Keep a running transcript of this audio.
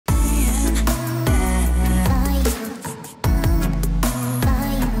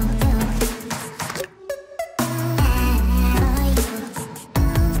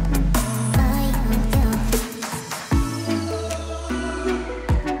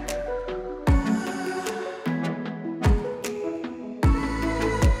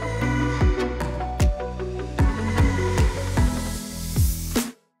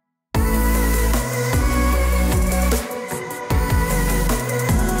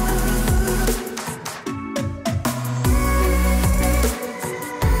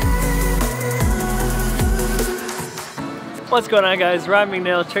What's going on, guys? Rob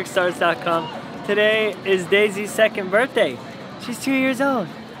McNeil, TrickStars.com. Today is Daisy's second birthday. She's 2 years old.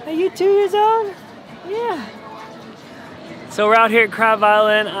 Are you 2 years old? Yeah. So we're out here at Crab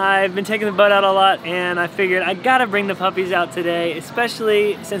Island. I've been taking the boat out a lot and I figured I gotta bring the puppies out today,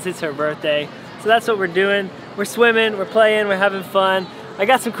 especially since it's her birthday. So that's what we're doing. We're swimming, we're playing, we're having fun. I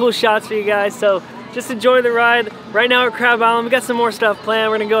got some cool shots for you guys, so just enjoy the ride. Right now at Crab Island, we got some more stuff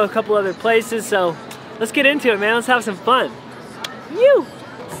planned. We're gonna go a couple other places, so let's get into it, man. Let's have some fun. You!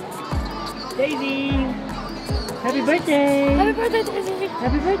 Daisy! Happy birthday! Happy birthday, Daisy!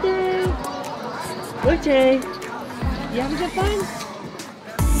 Happy birthday! Birthday! You having some fun?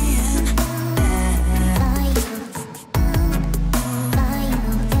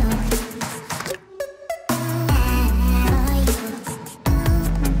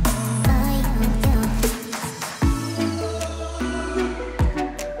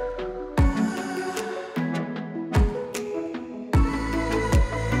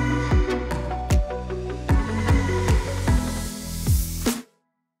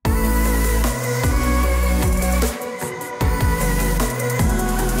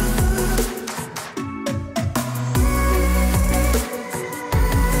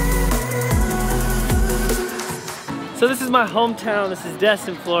 So this is my hometown. This is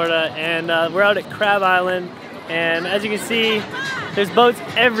Destin, Florida, and we're out at Crab Island. And as you can see, there's boats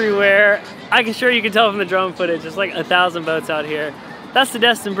everywhere. I'm sure you can tell from the drone footage. There's like 1,000 boats out here. That's the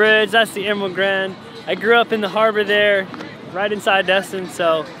Destin Bridge. That's the Emerald Grand. I grew up in the harbor there, right inside Destin.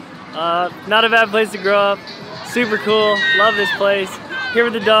 So not a bad place to grow up. Super cool. Love this place. Here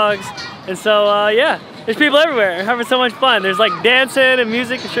with the dogs. And so yeah, there's people everywhere having so much fun. There's like dancing and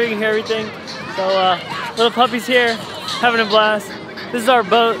music. I'm sure you can hear everything. So little puppies here, having a blast. This is our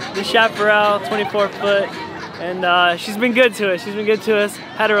boat, the Chaparral, 24-foot, and she's been good to us. She's been good to us.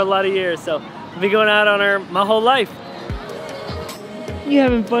 Had her a lot of years, so I've been going out on her my whole life. You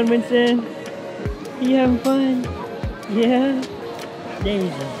having fun, Winston? You having fun? Yeah? Daisy.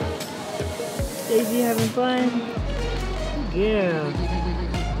 Daisy having fun? Yeah.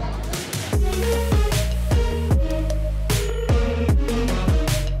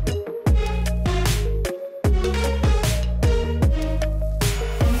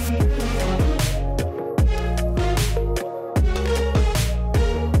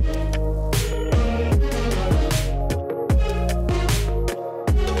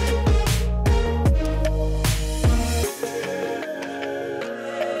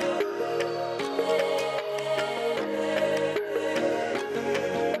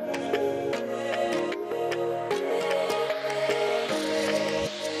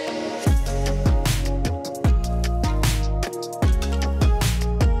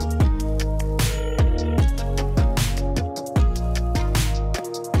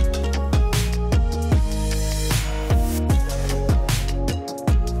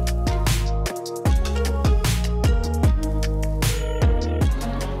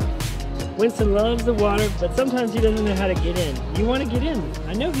 Winston loves the water, but sometimes he doesn't know how to get in. You want to get in?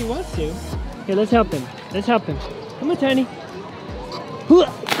 I know he wants to. Here, let's help him. Let's help him. Come on, Tiny. Ooh,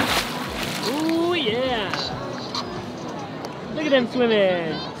 yeah. Look at him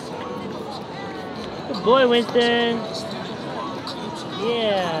swimming. Good boy, Winston.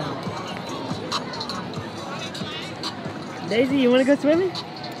 Yeah. Daisy, you want to go swimming?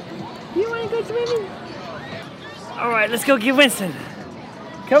 You want to go swimming? All right, let's go get Winston.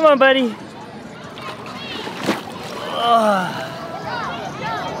 Come on, buddy. Oh.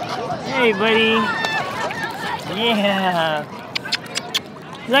 Hey, buddy. Yeah.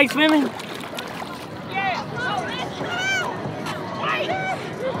 You like swimming?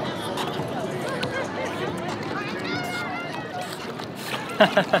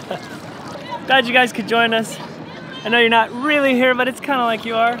 Glad you guys could join us. I know you're not really here, but it's kind of like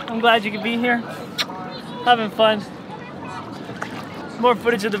you are. I'm glad you could be here. Having fun. More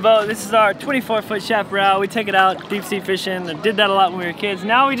footage of the boat. This is our 24-foot Chaparral. We take it out deep sea fishing. I did that a lot when we were kids.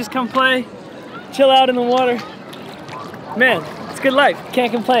 Now we just come play, chill out in the water. Man, it's good life.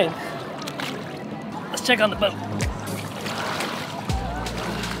 Can't complain. Let's check on the boat.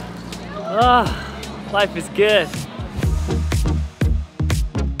 Ah, life is good.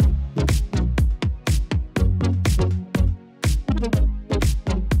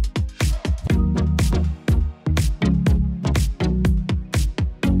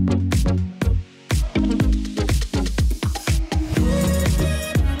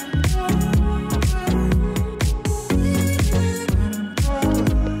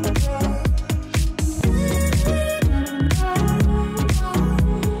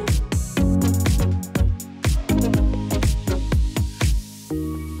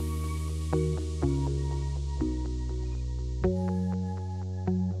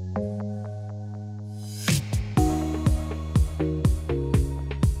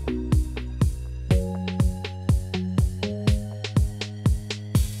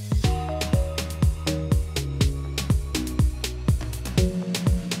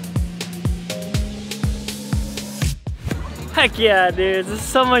 Heck yeah, dude. This is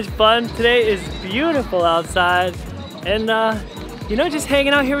so much fun. Today is beautiful outside. And, you know, just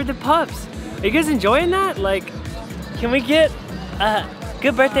hanging out here with the pups. Are you guys enjoying that? Like, can we get a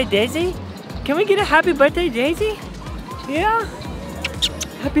good birthday, Daisy? Can we get a happy birthday, Daisy? Yeah?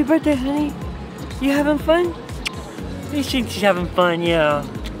 Happy birthday, honey. You having fun? She's having fun, yeah.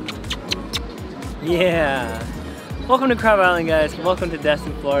 Yeah. Welcome to Crab Island, guys. Welcome to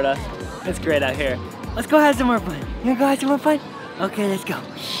Destin, Florida. It's great out here. Let's go have some more fun. You wanna go have some more fun? Okay, let's go.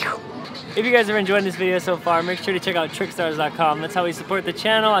 If you guys are enjoying this video so far, make sure to check out trickstars.com. That's how we support the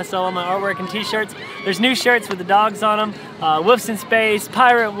channel. I sell all my artwork and t-shirts. There's new shirts with the dogs on them. Wolves in Space,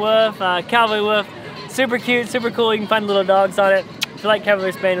 Pirate Wolf, Cowboy Wolf. Super cute, super cool. You can find little dogs on it. If you like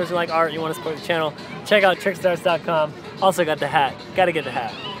Cavalier, Spaniels, you like art, you want to support the channel, check out trickstars.com. Also got the hat. Gotta get the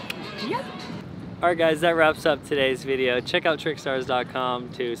hat. Yeah. Alright guys, that wraps up today's video. Check out trickstars.com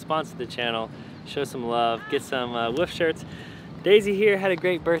to sponsor the channel, show some love, get some Wolf shirts. Daisy here had a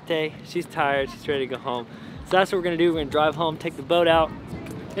great birthday. She's tired, she's ready to go home. So that's what we're gonna do. We're gonna drive home, take the boat out,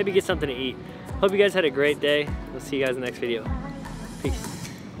 maybe get something to eat. Hope you guys had a great day. We'll see you guys in the next video. Peace.